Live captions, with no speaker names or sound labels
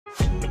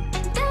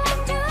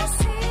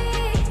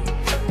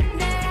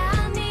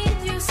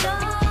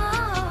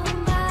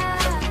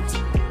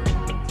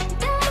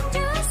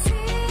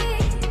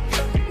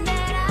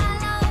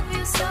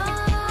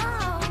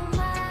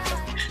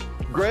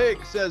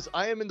says,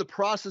 I am in the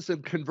process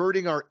of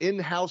converting our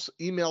in-house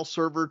email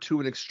server to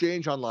an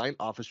Exchange Online,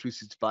 Office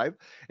 365,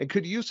 and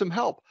could use some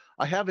help.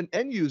 I have an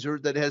end user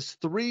that has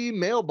 3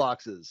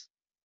 mailboxes,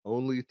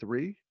 only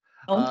 3,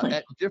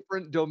 at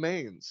different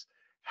domains.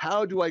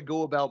 How do I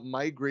go about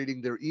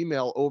migrating their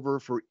email over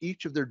for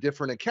each of their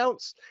different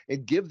accounts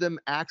and give them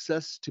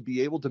access to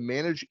be able to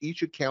manage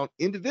each account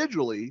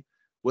individually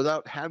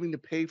without having to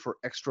pay for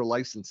extra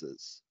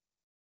licenses?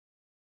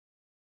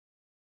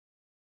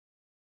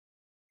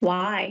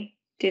 Why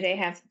do they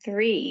have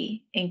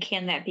 3, and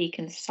can that be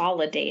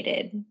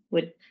consolidated?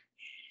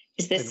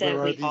 Is this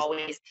we've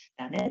always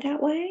done it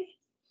that way?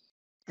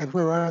 And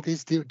where are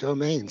these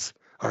domains?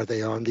 Are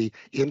they on the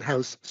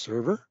in-house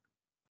server?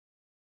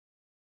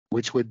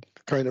 Which would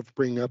kind of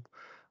bring up,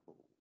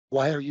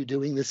 why are you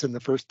doing this in the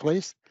first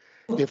place?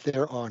 If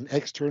they're on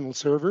external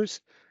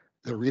servers,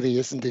 there really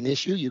isn't an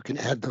issue. You can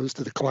add those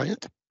to the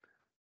client.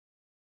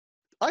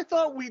 I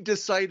thought we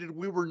decided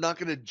we were not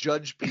going to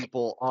judge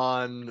people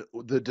on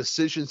the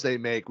decisions they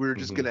make. We were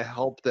just going to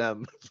help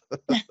them.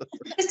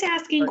 Just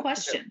asking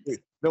questions.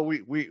 No,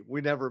 we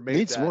never made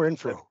Needs that. more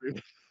info.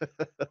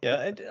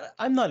 Yeah,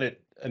 I'm not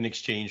an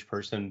Exchange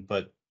person,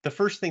 but the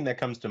first thing that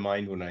comes to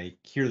mind when I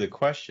hear the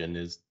question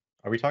is,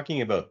 are we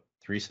talking about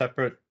 3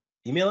 separate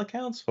email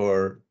accounts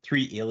or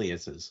 3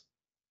 aliases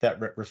that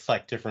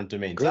reflect different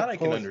domains? Good that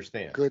point. I can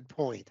understand. Good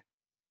point.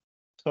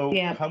 So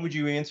how would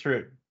you answer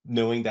it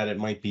knowing that it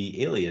might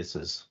be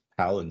aliases?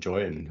 Hal and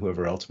Joy and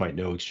whoever else might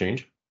know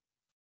Exchange?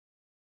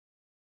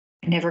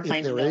 I never If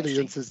claimed they're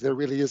aliases, there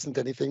really isn't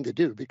anything to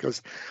do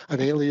because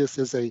an alias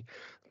is a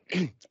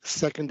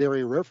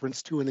secondary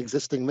reference to an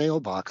existing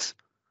mailbox.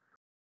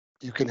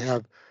 You can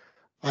have,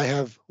 I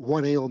have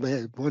one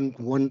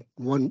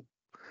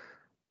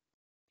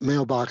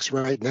mailbox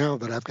right now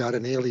that I've got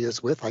an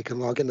alias with. I can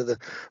log into the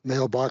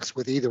mailbox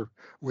with either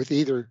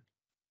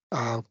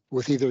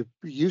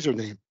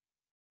username.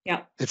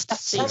 Yeah, it's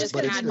So just but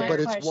gonna it's add my but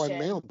it's one question.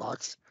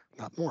 mailbox,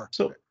 not more.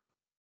 So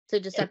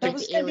just That update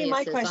was the gonna be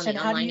my aliases on question.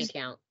 the How do online you-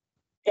 account.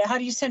 Yeah, how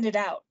do you send it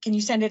out? Can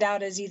you send it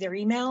out as either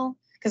email?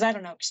 Because I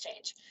don't know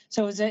Exchange.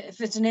 So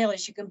if it's an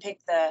alias, you can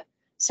pick the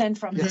send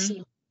from this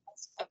email.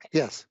 Okay.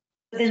 Yes.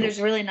 but then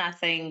there's really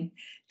nothing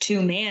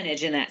to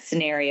manage in that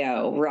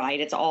scenario, right?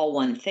 It's all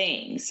one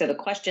thing. So the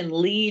question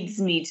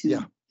leads me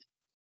to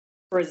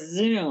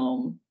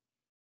presume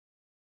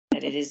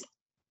that it is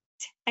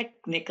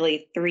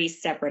technically 3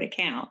 separate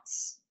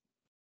accounts.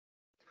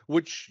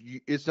 Which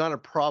it's not a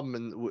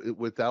problem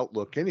with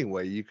Outlook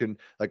anyway. You can,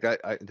 like,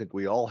 I think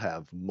we all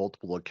have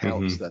multiple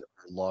accounts that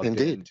are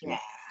logged into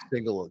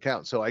single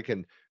account. So I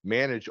can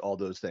manage all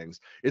those things.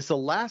 It's the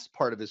last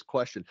part of his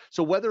question.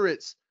 So whether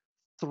it's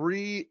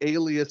 3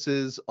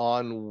 aliases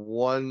on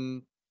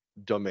one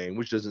domain,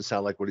 which doesn't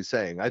sound like what he's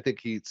saying. I think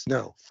he's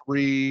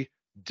 3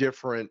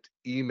 different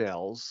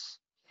emails.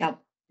 Yep.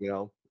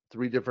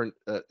 3 different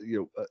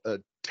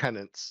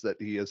tenants that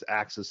he has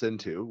access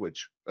into,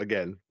 which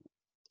again,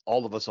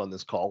 all of us on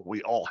this call,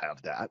 we all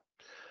have that.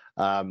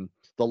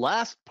 The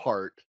last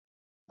part,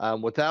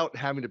 without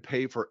having to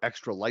pay for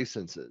extra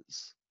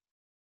licenses.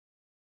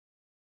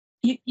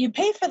 You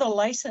pay for the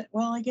license.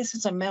 Well, I guess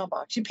it's a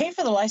mailbox. You pay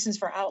for the license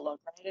for Outlook,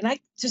 right? And I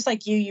just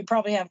like you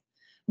probably have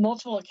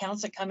multiple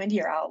accounts that come into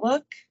your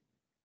Outlook,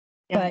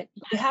 but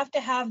you have to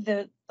have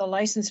the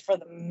license for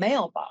the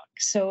mailbox.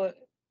 So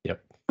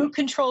who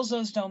controls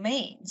those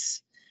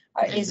domains?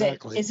 Is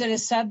it a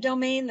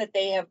subdomain that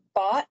they have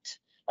bought?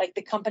 Like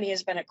the company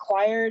has been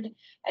acquired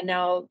and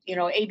now,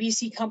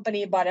 ABC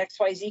company bought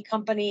XYZ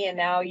company and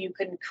now you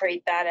can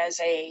create that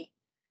as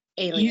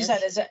use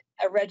that as a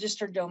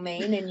registered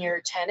domain in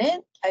your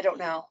tenant. I don't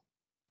know.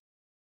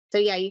 So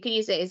yeah, you can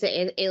use it as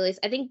an alias.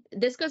 I think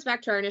this goes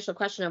back to our initial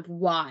question of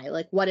why,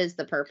 like what is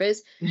the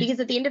purpose? Because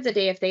at the end of the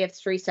day, if they have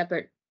 3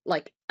 separate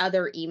like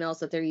other emails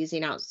that they're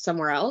using out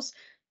somewhere else,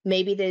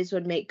 maybe these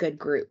would make good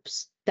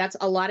groups. That's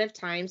a lot of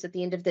times at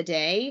the end of the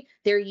day,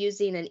 they're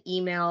using an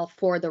email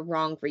for the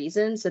wrong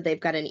reason. So they've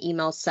got an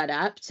email set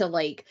up to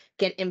like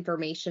get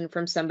information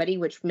from somebody,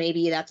 which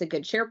maybe that's a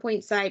good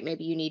SharePoint site.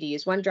 Maybe you need to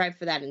use OneDrive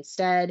for that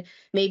instead.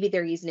 Maybe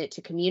they're using it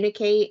to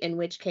communicate, in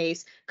which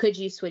case, could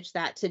you switch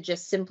that to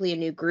just simply a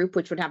new group,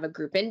 which would have a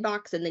group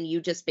inbox. And then you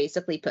just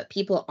basically put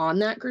people on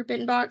that group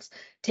inbox,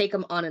 take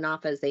them on and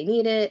off as they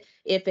need it.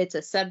 If it's a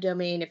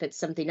subdomain, if it's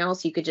something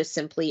else, you could just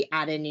simply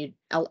add a new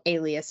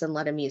alias and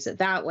let them use it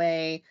that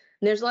way.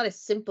 And there's a lot of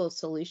simple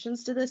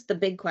solutions to this. The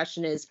big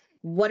question is,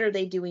 what are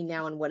they doing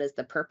now and what is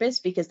the purpose?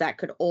 Because that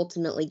could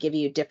ultimately give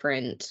you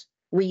different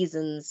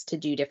reasons to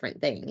do different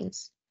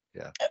things.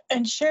 Yeah.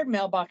 And shared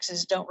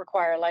mailboxes don't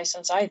require a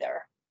license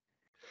either.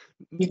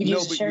 You can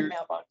use a shared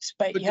mailbox,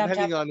 but you have to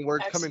depending on where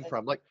it's coming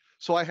from. Like,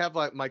 so I have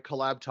my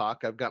Collab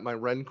Talk, I've got my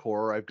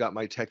Rencore, I've got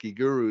my Techie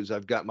Gurus,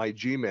 I've got my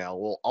Gmail.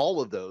 Well,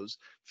 all of those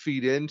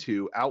feed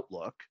into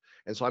Outlook.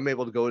 And so I'm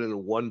able to go into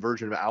one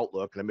version of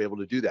Outlook and I'm able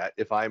to do that.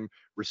 If I'm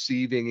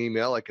receiving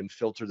email, I can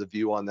filter the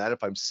view on that.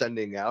 If I'm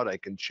sending out, I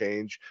can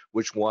change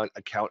which one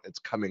account it's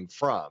coming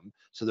from.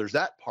 So there's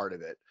that part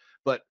of it.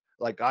 But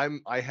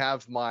I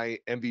have my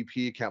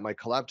MVP account, my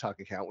Collab Talk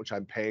account, which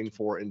I'm paying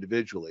for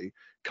individually.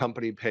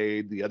 Company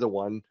paid the other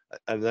one,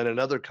 and then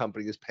another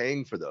company is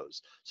paying for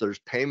those. So there's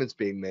payments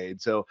being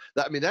made. So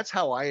that's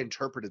how I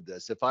interpreted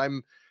this. If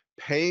I'm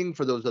paying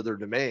for those other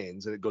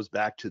domains, and it goes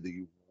back to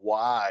the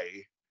why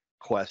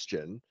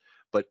question.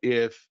 But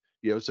if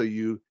there's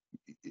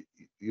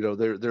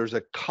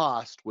a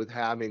cost with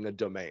having a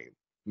domain,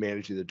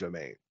 managing the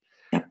domain,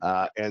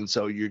 and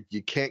so you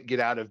can't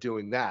get out of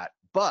doing that,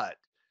 but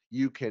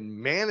you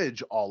can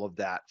manage all of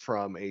that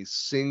from a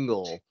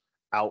single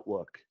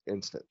Outlook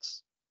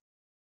instance.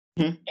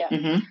 Yeah.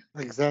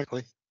 Mm-hmm.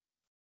 Exactly.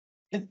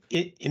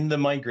 In the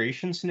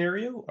migration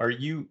scenario, are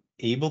you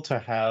able to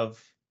have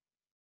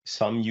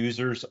some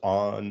users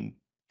on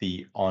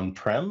the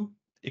on-prem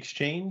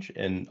Exchange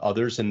and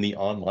others in the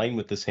online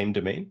with the same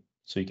domain?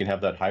 So you can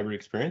have that hybrid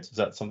experience? Is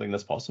that something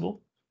that's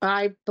possible?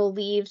 I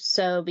believe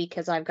so,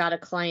 because I've got a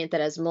client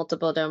that has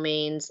multiple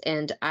domains,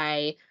 and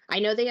I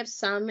know they have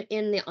some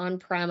in the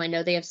on-prem. I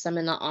know they have some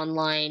in the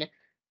online.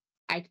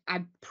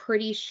 I'm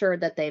pretty sure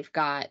that they've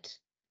got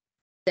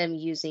them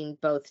using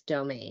both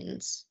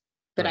domains.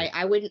 But right.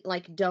 I wouldn't,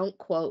 don't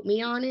quote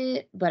me on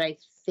it, but I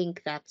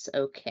think that's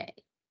okay.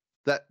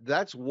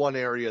 That's one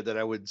area that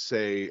I would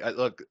say,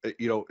 look,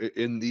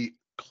 in the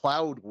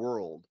cloud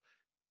world,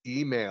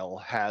 email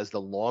has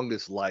the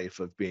longest life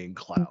of being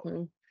cloud.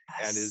 Mm-hmm.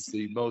 And is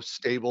the most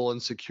stable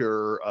and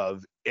secure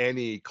of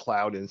any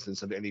cloud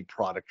instance of any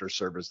product or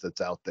service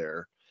that's out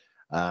there.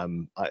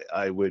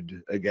 I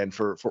would, again,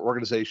 for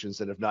organizations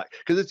that have not,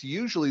 because it's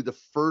usually the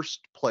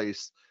first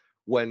place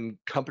when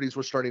companies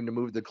were starting to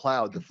move to the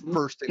cloud, the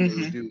first thing they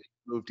would do is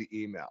move to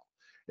email.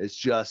 It's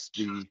just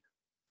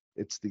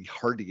it's the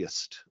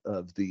hardiest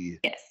of the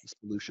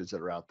solutions that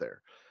are out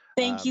there.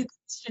 Thank you,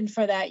 Kristen,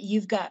 for that.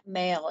 You've got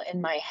mail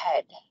in my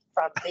head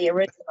from the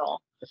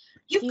original.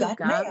 You've got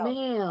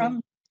mail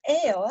from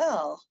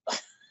AOL.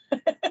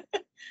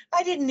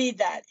 I didn't need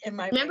that in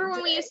my Remember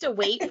when we used to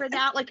wait for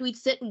that? We'd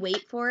sit and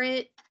wait for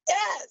it?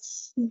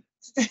 Yes.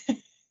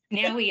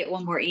 Now we get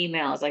one more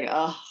email. It's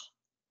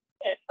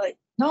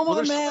no more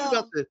there's mail.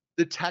 Something about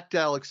the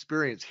tactile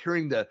experience,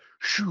 hearing the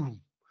shoo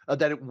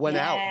that it went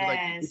out.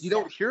 You're if you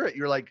don't hear it,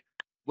 you're like,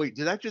 wait,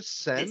 did that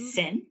just send? Did it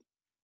send?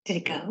 Did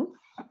it go?